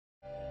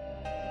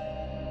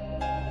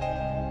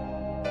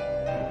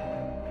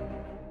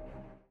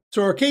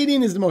So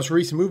Arcadian is the most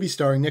recent movie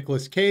starring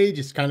Nicolas Cage.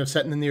 It's kind of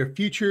set in the near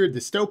future,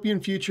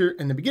 dystopian future,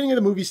 and the beginning of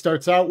the movie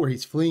starts out where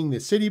he's fleeing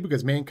the city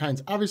because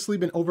mankind's obviously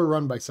been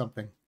overrun by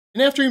something.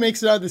 And after he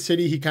makes it out of the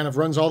city, he kind of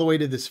runs all the way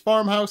to this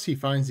farmhouse. He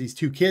finds these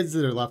two kids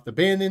that are left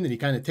abandoned, and he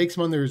kind of takes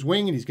them under his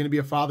wing, and he's going to be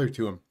a father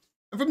to them.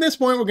 And from this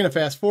point, we're going to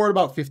fast forward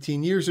about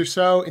 15 years or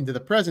so into the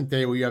present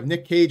day where you have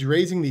Nick Cage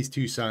raising these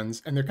two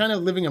sons, and they're kind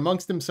of living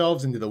amongst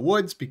themselves into the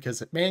woods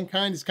because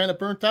mankind is kind of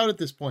burnt out at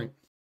this point.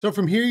 So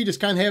from here, you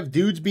just kind of have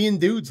dudes being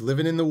dudes,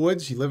 living in the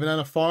woods, you living on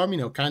a farm,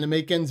 kind of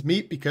make ends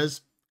meet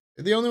because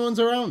they're the only ones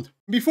around.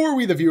 Before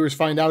we, the viewers,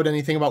 find out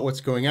anything about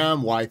what's going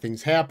on, why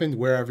things happened,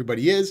 where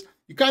everybody is,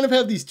 you kind of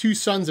have these two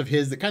sons of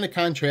his that kind of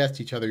contrast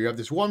each other. You have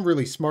this one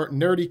really smart,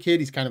 nerdy kid.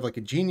 He's kind of like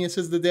a genius,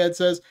 as the dad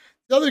says.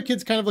 The other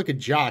kid's kind of like a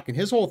jock, and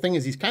his whole thing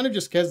is he's kind of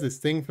just has this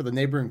thing for the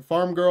neighboring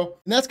farm girl.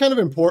 And that's kind of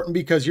important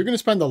because you're going to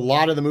spend a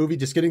lot of the movie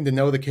just getting to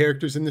know the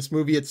characters in this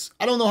movie.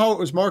 I don't know how it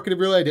was marketed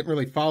really. I didn't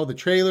really follow the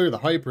trailer, the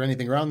hype, or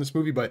anything around this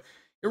movie, but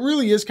it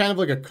really is kind of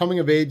like a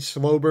coming-of-age,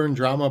 slow burn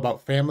drama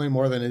about family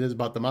more than it is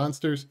about the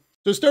monsters.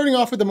 So starting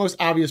off with the most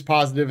obvious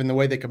positive in the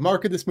way they could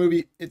market this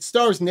movie, it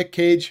stars Nick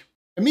Cage.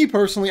 And me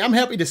personally, I'm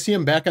happy to see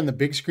him back on the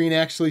big screen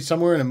actually,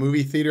 somewhere in a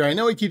movie theater. I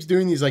know he keeps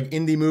doing these like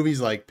indie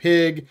movies like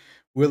Pig,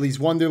 Willy's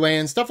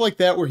Wonderland, stuff like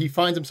that where he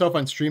finds himself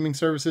on streaming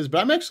services, but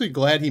I'm actually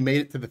glad he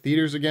made it to the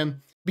theaters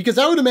again. Because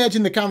I would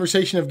imagine the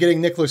conversation of getting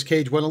Nicolas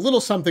Cage went a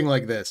little something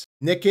like this.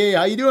 Nicky,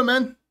 how you doing,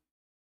 man?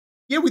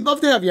 Yeah, we'd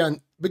love to have you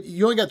on, but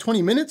you only got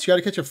 20 minutes? You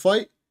gotta catch a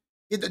flight?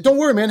 Yeah, don't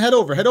worry, man, head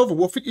over.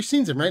 We'll fit your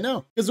scenes in right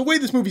now. Because the way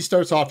this movie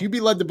starts off, you'd be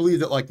led to believe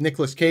that like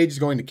Nicolas Cage is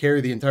going to carry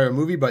the entire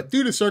movie, but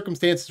due to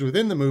circumstances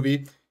within the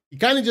movie, he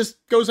kind of just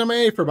goes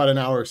MIA for about an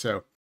hour or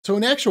so. So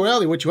in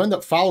actuality, what you end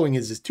up following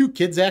is his two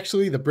kids,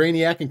 actually, the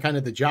brainiac and kind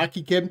of the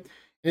jockey kid.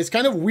 And it's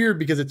kind of weird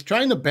because it's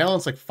trying to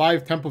balance like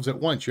 5 tempos at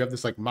once. You have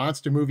this like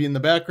monster movie in the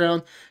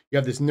background. You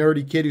have this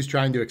nerdy kid who's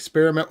trying to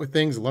experiment with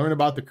things, learn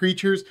about the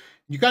creatures.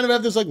 You kind of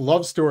have this like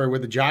love story where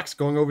the jock's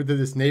going over to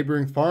this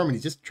neighboring farm and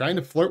he's just trying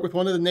to flirt with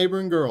one of the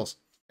neighboring girls.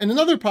 And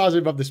another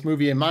positive of this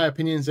movie, in my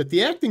opinion, is that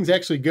the acting's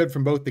actually good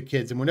from both the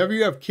kids. And whenever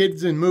you have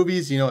kids in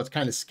movies, it's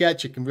kind of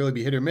sketch. It can really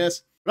be hit or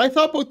miss. But I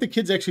thought both the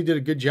kids actually did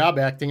a good job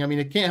acting. I mean,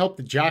 it can't help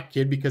the jock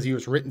kid because he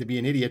was written to be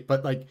an idiot.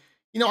 But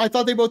I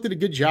thought they both did a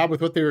good job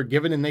with what they were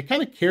given. And they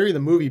kind of carry the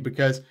movie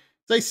because, as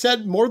I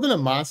said, more than a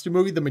monster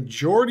movie, the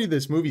majority of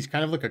this movie is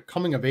kind of like a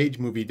coming of age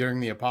movie during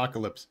the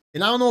apocalypse.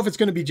 And I don't know if it's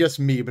going to be just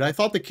me, but I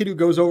thought the kid who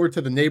goes over to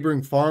the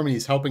neighboring farm and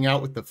he's helping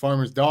out with the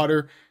farmer's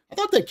daughter, I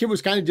thought that kid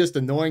was kind of just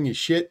annoying as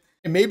shit.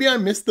 And maybe I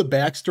missed the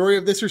backstory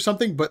of this or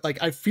something, but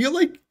I feel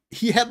like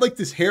he had like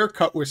this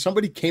haircut where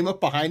somebody came up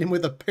behind him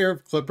with a pair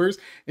of clippers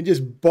and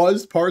just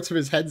buzzed parts of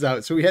his heads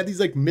out. So he had these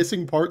like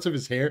missing parts of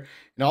his hair.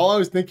 And all I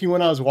was thinking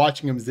when I was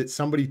watching him is that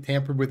somebody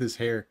tampered with his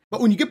hair.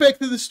 But when you get back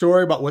to the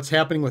story about what's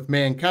happening with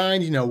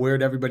mankind,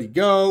 where'd everybody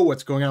go,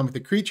 what's going on with the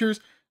creatures,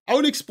 I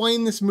would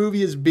explain this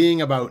movie as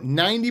being about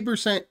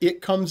 90%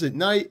 It Comes at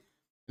Night,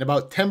 and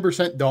about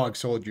 10% dog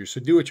soldiers. So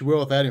do what you will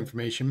with that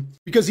information.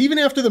 Because even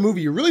after the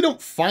movie, you really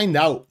don't find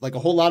out like a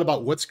whole lot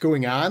about what's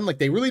going on. Like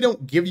they really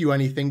don't give you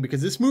anything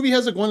because this movie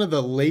has like one of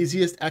the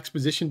laziest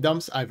exposition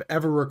dumps I've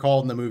ever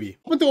recalled in the movie.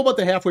 Up until about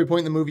the halfway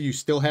point in the movie, you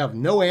still have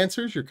no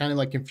answers. You're kind of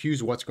like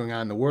confused what's going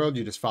on in the world.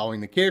 You're just following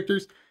the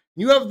characters.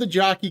 You have the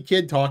jockey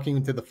kid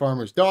talking to the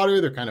farmer's daughter.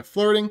 They're kind of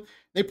flirting.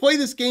 They play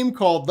this game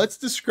called Let's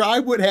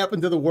Describe What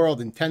Happened to the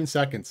World in 10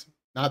 seconds.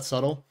 Not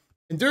subtle.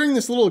 And during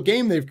this little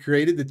game they've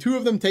created, the two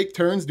of them take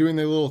turns doing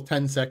their little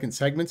 10-second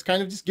segments,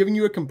 kind of just giving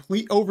you a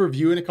complete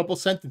overview in a couple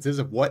sentences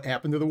of what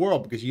happened to the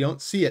world, because you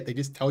don't see it. They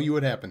just tell you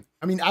what happened.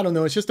 I mean, I don't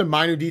know. It's just a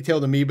minor detail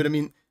to me, but I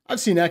mean, I've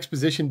seen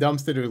exposition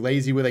dumps that are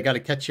lazy where they got to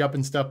catch you up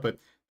and stuff, but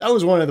that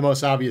was one of the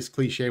most obvious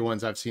cliche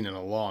ones I've seen in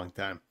a long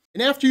time.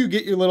 And after you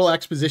get your little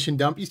exposition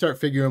dump, you start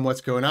figuring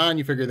what's going on.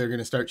 You figure they're going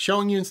to start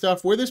showing you and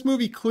stuff. Where this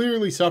movie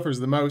clearly suffers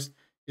the most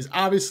is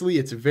obviously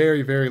it's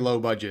very, very low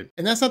budget.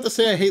 And that's not to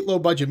say I hate low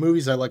budget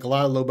movies. I like a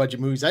lot of low budget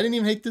movies. I didn't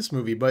even hate this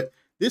movie, but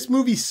this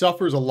movie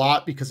suffers a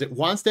lot because it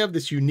wants to have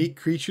this unique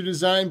creature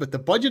design, but the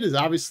budget is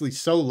obviously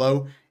so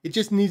low, it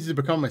just needs to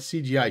become a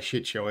CGI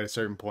shit show at a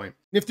certain point.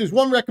 And if there's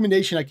one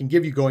recommendation I can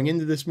give you going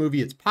into this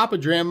movie, it's pop a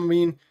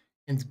Dramamine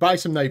and buy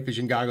some night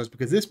vision goggles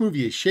because this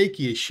movie is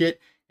shaky as shit.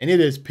 And it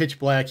is pitch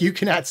black. You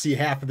cannot see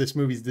half of this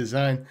movie's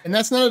design. And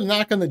that's not a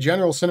knock on the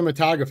general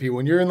cinematography.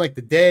 When you're in like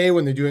the day,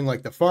 when they're doing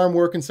like the farm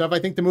work and stuff, I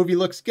think the movie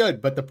looks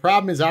good. But the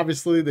problem is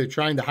obviously they're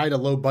trying to hide a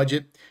low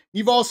budget.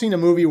 You've all seen a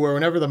movie where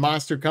whenever the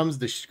monster comes,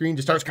 the screen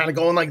just starts kind of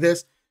going like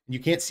this and you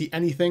can't see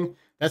anything.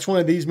 That's one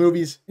of these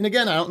movies. And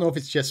again, I don't know if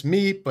it's just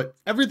me, but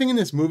everything in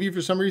this movie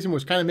for some reason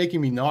was kind of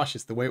making me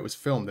nauseous the way it was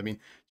filmed. I mean,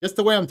 just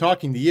the way I'm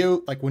talking to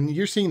you, like when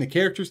you're seeing the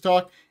characters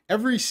talk,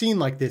 every scene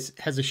like this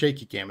has a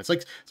shaky cam. It's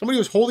like somebody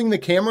was holding the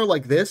camera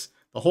like this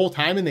the whole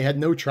time and they had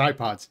no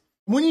tripods.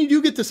 When you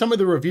do get to some of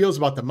the reveals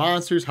about the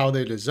monsters, how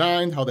they're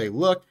designed, how they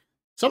look,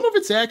 some of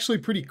it's actually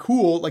pretty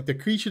cool, like the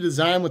creature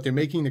design, what they're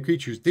making the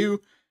creatures do.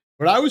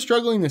 But I was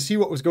struggling to see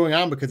what was going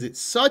on because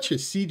it's such a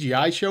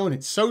CGI show and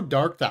it's so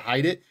dark to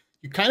hide it.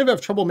 you kind of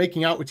have trouble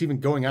making out what's even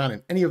going on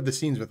in any of the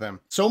scenes with them.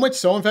 So much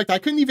so, in fact, I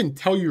couldn't even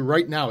tell you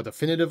right now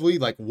definitively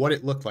like what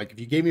it looked like. If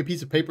you gave me a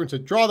piece of paper and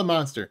said, draw the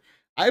monster,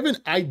 I have an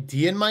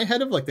idea in my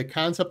head of like the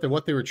concept of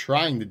what they were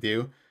trying to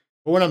do.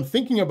 But when I'm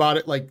thinking about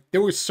it, like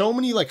there were so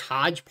many like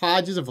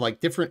hodgepodges of like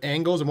different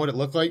angles and what it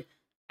looked like.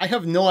 I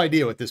have no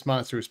idea what this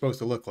monster is supposed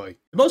to look like.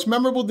 The most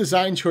memorable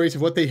design choice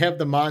of what they have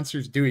the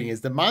monsters doing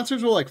is the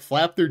monsters will like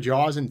flap their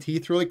jaws and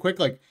teeth really quick,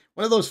 like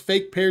one of those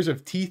fake pairs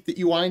of teeth that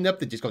you wind up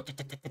that just go.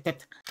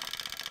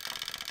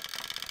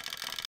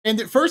 And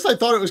at first I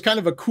thought it was kind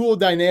of a cool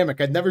dynamic.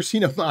 I'd never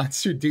seen a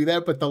monster do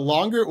that, but the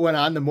longer it went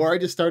on, the more I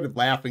just started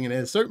laughing. And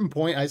at a certain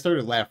point, I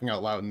started laughing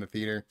out loud in the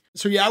theater.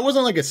 So yeah, I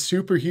wasn't like a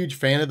super huge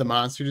fan of the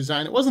monster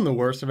design. It wasn't the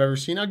worst I've ever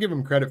seen. I'll give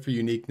him credit for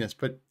uniqueness,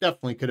 but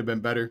definitely could have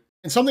been better.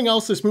 And something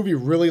else this movie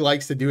really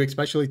likes to do,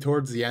 especially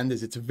towards the end,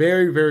 is it's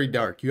very, very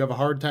dark. You have a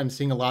hard time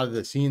seeing a lot of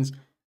the scenes.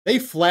 They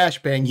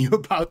flashbang you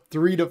about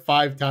 3 to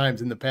 5 times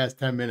in the past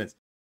 10 minutes.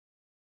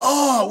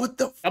 Oh, what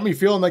the? Got me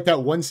feeling like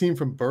that one scene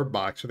from Bird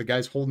Box where the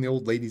guy's holding the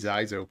old lady's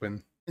eyes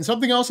open. And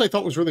something else I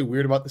thought was really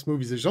weird about this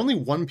movie is there's only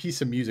one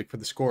piece of music for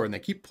the score and they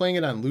keep playing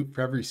it on loop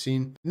for every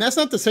scene. And that's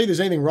not to say there's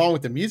anything wrong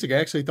with the music. I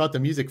actually thought the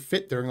music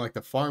fit during like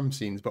the farm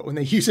scenes, but when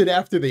they use it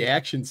after the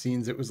action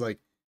scenes, it was like,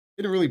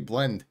 didn't really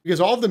blend, because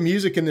all of the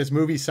music in this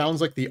movie sounds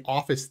like the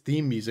Office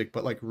theme music,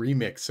 but like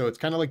remixed. So it's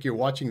kind of like you're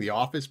watching The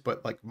Office,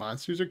 but like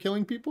monsters are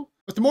killing people.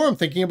 But the more I'm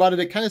thinking about it,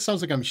 it kind of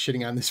sounds like I'm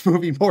shitting on this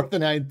movie more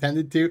than I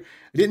intended to.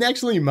 I didn't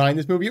actually mind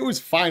this movie. It was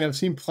fine. I've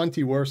seen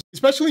plenty worse,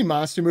 especially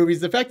monster movies.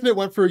 The fact that it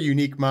went for a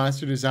unique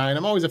monster design.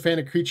 I'm always a fan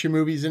of creature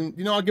movies, and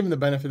you know, I'll give them the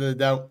benefit of the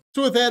doubt.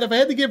 So with that, if I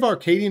had to give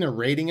Arcadian a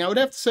rating, I would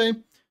have to say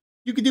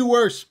you could do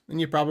worse, and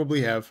you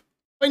probably have.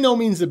 By no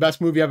means the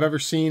best movie I've ever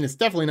seen. It's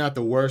definitely not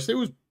the worst. It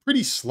was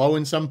pretty slow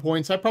in some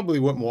points. I probably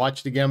wouldn't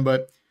watch it again,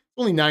 but it's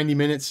only 90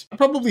 minutes. I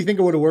probably think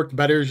it would have worked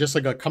better as just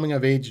like a coming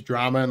of age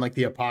drama and like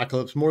the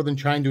apocalypse more than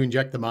trying to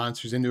inject the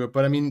monsters into it.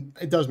 But I mean,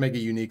 it does make it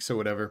unique, so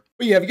whatever.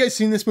 But yeah, have you guys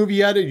seen this movie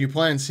yet? Or do you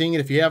plan on seeing it?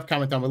 If you have,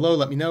 comment down below,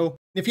 let me know.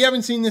 If you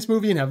haven't seen this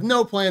movie and have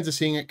no plans of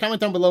seeing it,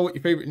 comment down below what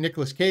your favorite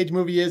Nicolas Cage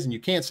movie is. And you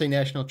can't say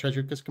National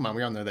Treasure because come on,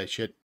 we all know that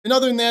shit. And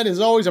other than that, as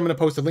always, I'm going to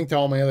post a link to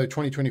all my other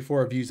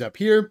 2024 reviews up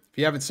here. If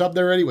you haven't subbed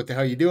already, what the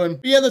hell are you doing?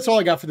 But yeah, that's all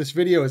I got for this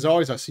video. As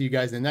always, I'll see you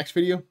guys in the next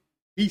video.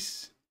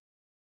 Peace.